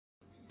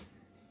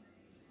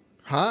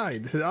Hi,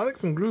 this is Alex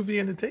from Groovy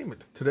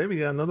Entertainment. Today we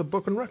got another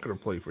book and record to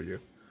play for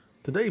you.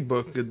 Today's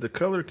book is The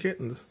Color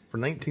Kittens for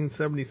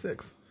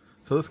 1976.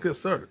 So let's get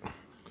started.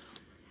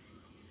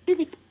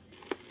 This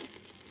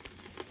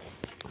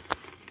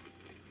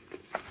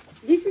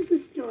is the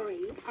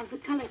story of the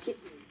Color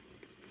Kittens.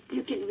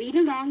 You can read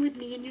along with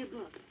me in your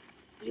book.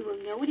 You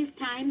will know it is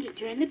time to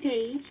turn the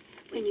page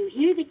when you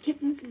hear the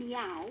kittens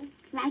meow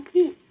like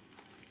this.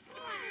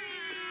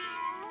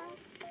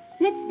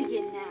 Let's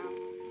begin now.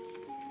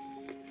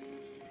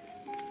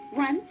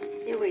 Once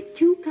there were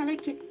two color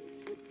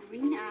kittens with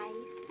green eyes,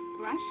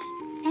 Brush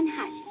and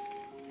Hush.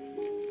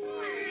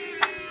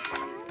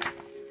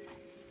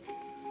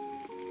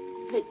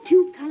 The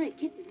two color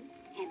kittens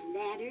had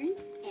ladders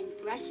and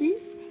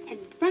brushes and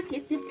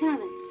buckets of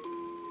color.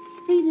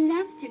 They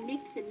loved to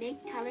mix and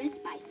make colors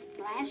by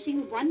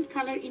splashing one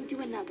color into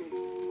another.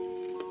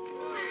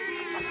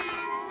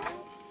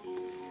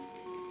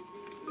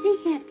 They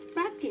had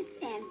buckets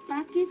and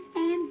buckets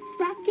and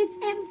buckets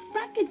and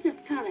buckets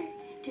of color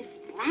to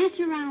splash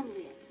around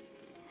with.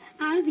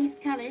 Out of these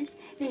colors,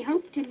 they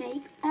hoped to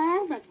make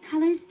all the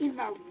colors in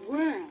the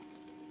world.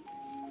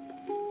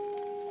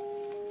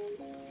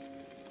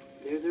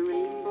 There's a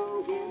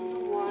rainbow in the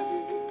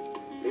water,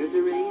 there's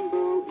a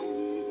rainbow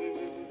in the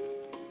air.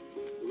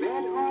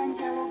 Red, orange,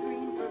 yellow,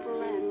 green,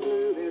 purple, and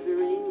blue, there's a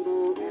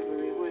rainbow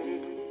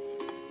everywhere.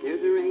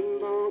 There's a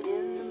rainbow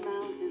in the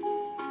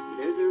mountains,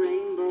 there's a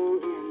rainbow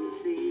in the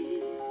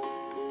sea.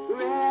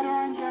 Red,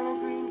 orange, yellow,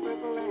 green,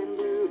 purple, and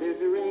blue, there's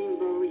a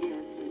rainbow,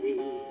 yes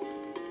indeed.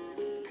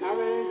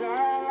 Colors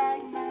are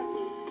like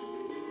magic,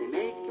 they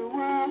make the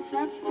world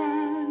such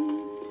fun.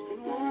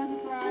 And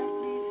wouldn't life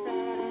be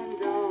sad and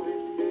dull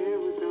if there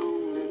was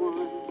only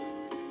one?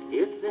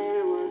 If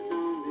there was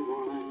only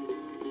one.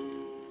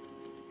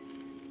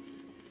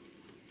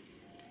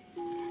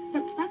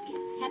 The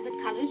buckets had the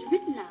colors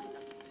written on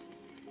them.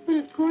 But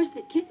of course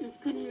the kittens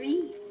couldn't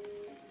read.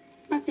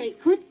 But they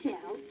could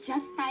tell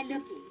just by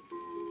looking.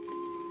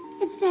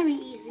 It's very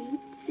easy,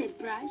 said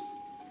Brush.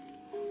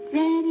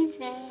 Red is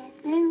red,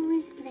 blue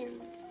is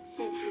blue,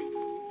 said Hush.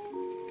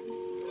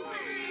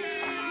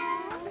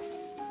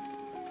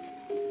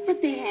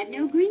 But they had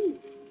no green.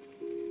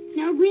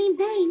 No green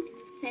paint,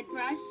 said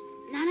Brush.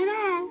 None at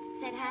all,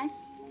 said Hush.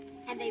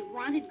 And they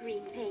wanted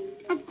green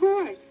paint, of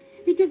course,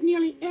 because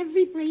nearly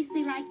every place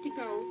they liked to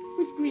go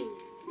was green.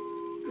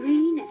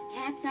 Green as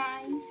cat's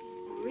eyes,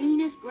 green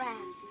as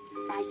grass,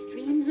 by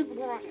streams of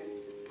water,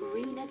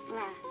 green as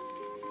glass.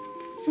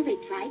 So they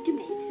tried to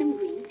make some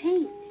green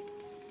paint.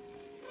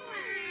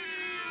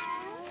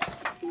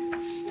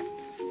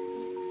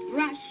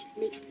 Brush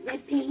mixed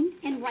red paint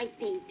and white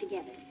paint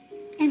together.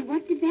 And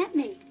what did that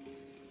make?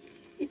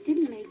 It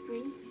didn't make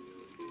green,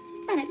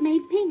 but it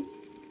made pink.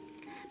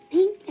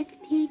 Pink as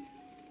pigs,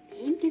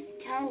 pink as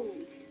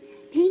toes,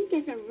 pink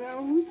as a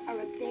rose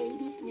or a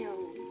baby's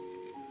nose.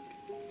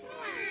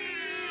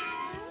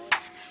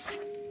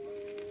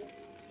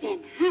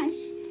 Then Hush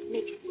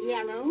mixed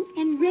yellow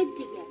and red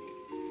together,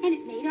 and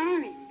it made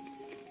orange.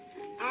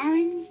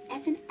 Orange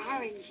as an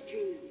orange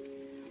tree,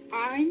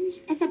 orange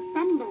as a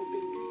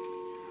bumblebee,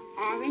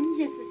 orange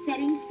as the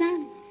setting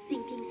sun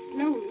sinking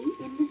slowly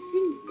in the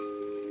sea.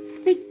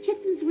 The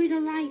kittens were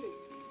delighted,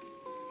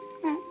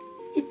 but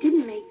it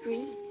didn't make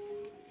green.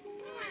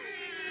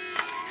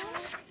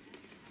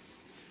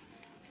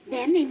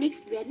 Then they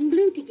mixed red and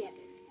blue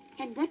together,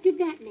 and what did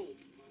that make?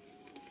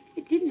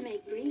 It didn't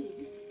make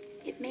green.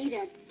 It made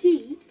a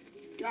deep,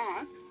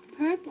 dark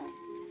purple.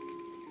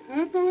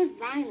 Purple as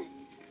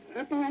violets,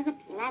 purple as a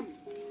plum,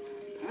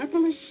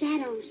 purple as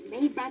shadows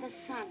made by the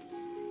sun.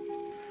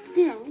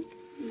 Still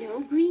no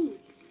green.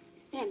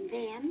 And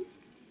then...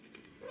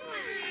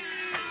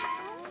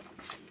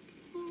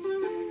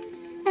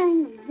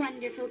 Oh,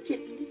 wonderful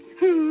kittens!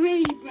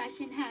 Hooray, Brush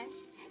and Hush!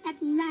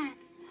 At last,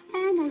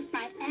 almost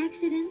by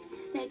accident,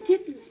 the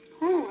kittens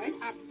poured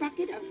a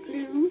bucket of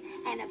blue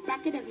and a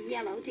bucket of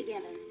yellow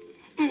together.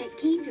 And it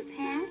came to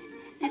pass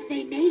that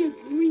they made a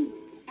green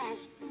as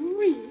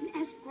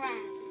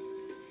grass.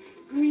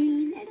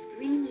 Green as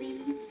green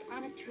leaves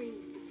on a tree.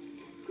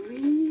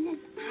 Green as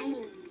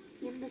islands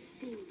in the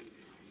sea.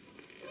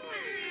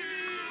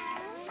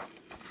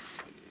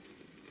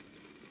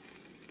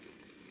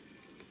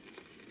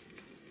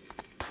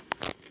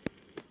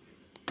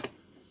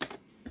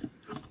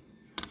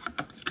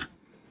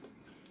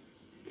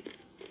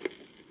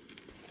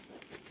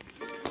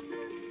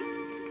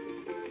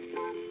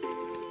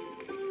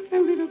 The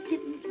little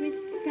kittens were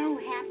so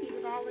happy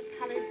with all the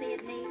colors they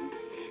had made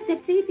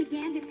that they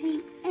began to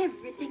paint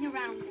everything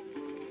around them.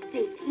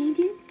 They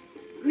painted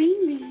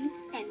green leaves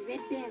and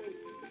red berries,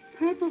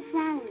 purple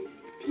flowers,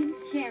 pink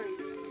cherries,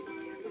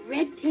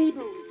 red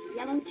tables,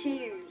 yellow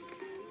chairs,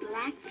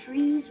 black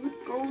trees with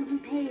golden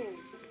pears.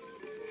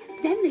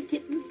 Then the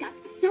kittens got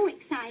so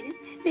excited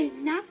they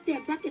knocked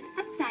their buckets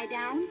upside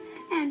down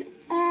and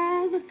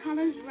all the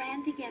colors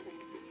ran together.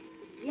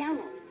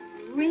 Yellow,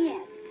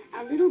 red,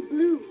 a little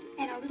blue,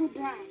 and a little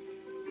black.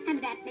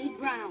 And that made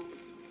brown.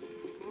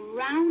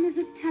 Brown as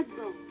a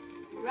tugboat,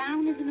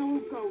 brown as an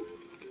old goat,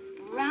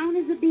 brown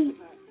as a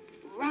beaver,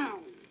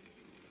 brown.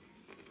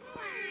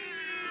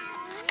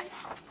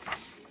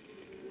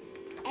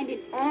 And in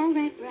all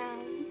that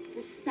brown,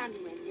 the sun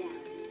went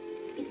down.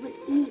 It was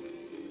evening,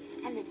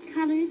 and the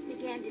colors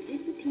began to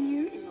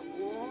disappear in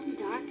the warm,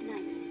 dark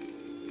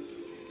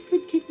night. The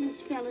kittens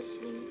fell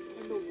asleep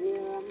in the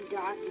warm,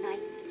 dark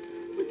night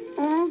with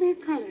all their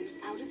colors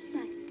out of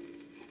sight.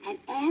 And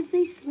as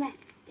they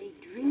slept, they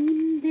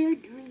dreamed their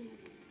dream,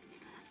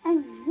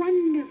 a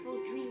wonderful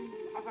dream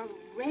of a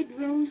red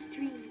rose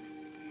tree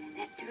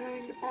that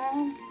turned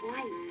all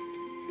white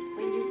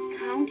when you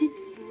counted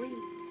 3.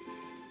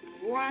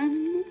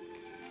 1,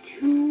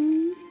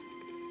 2,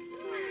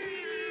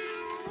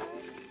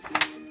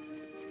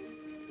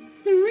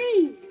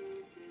 3.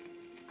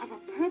 Of a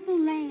purple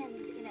land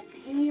in a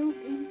pale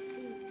pink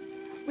sea,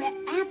 where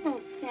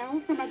apples fell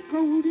from a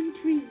golden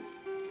tree,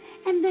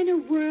 and then a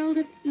world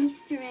of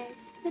Easter eggs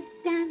that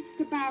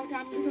danced about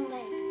on little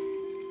legs.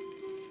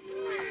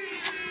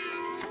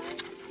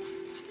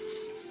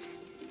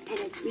 And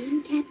a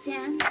green cat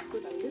danced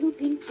with a little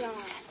pink dog,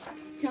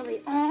 till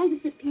they all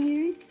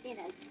disappeared in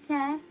a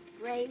soft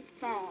gray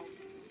fog.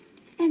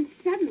 And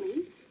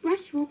suddenly,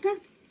 Brush woke up,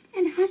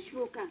 and Hush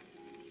woke up.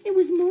 It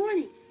was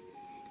morning.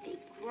 They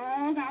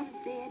crawled out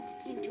of bed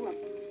into a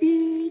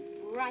big,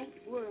 bright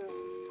world.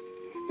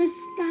 The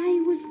sky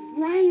was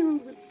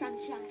wild with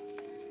sunshine.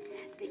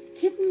 The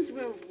kittens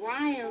were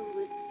wild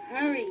with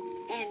purring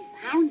and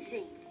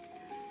pouncing.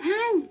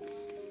 Pounce!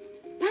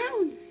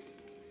 Pounce!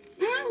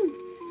 Pounce!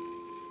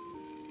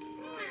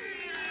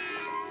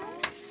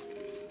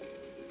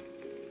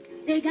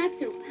 They got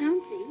so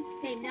pouncy,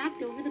 they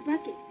knocked over the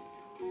buckets,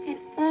 and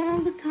all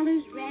the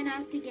colors ran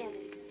out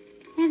together.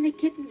 And the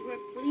kittens were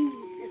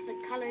pleased as the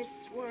colors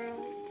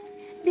swirled.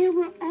 There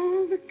were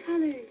all the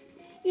colors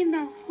in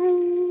the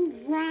whole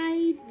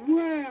wide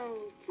world.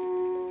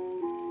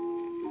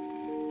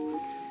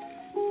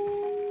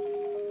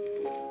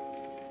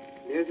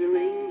 There's a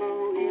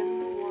rainbow in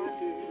the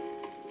water,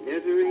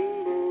 there's a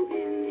rainbow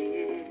in the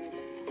air.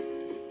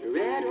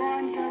 Red,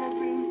 orange, yellow,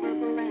 green,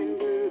 purple, and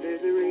blue,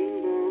 there's a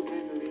rainbow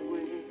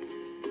everywhere.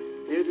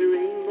 There's a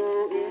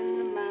rainbow in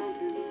the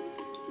mountains,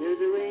 there's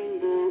a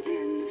rainbow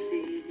in the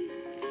sea.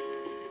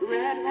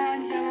 Red,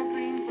 orange, yellow,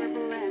 green,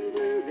 purple, and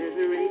blue, there's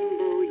a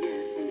rainbow,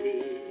 yes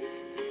indeed.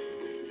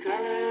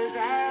 Colors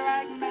are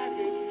like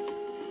magic,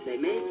 they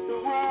make the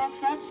world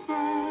such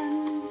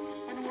fun.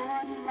 And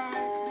wouldn't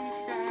life be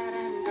sad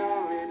and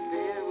dull if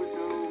there was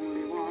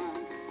only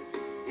one?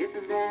 If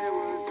there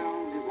was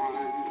only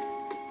one.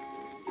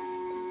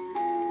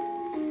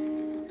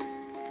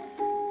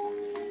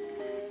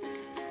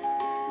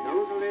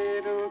 Those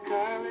little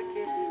color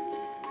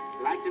kittens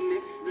like to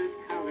mix the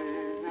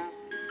colors up.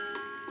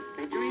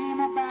 They dream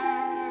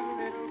about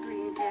a little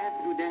green cat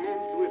who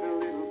danced with a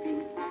little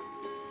pink pup.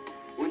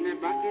 When their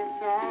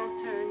buckets all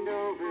turned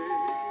over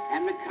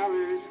and the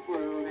colors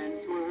swirled and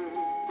swirled,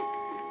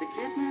 the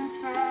kittens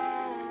saw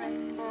a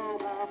rainbow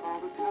of all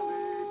the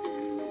colors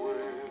in the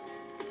world.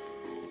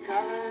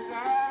 Colors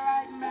are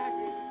like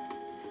magic,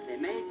 they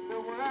make the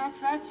world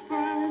such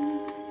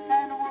fun.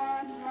 And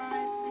wouldn't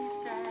life be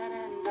sad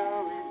and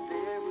dull if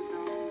there was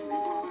only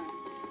one?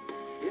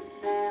 If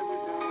there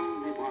was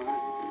only one.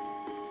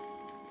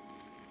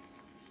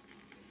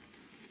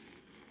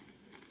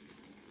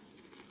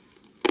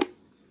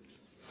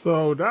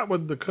 So that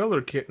was The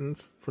Color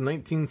Kittens from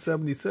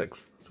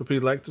 1976. So if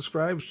you'd like,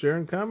 subscribe, share,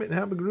 and comment, and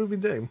have a groovy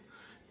day.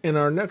 And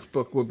our next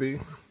book will be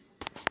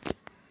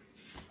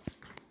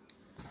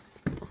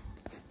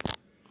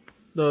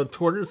The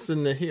Tortoise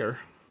and the Hare.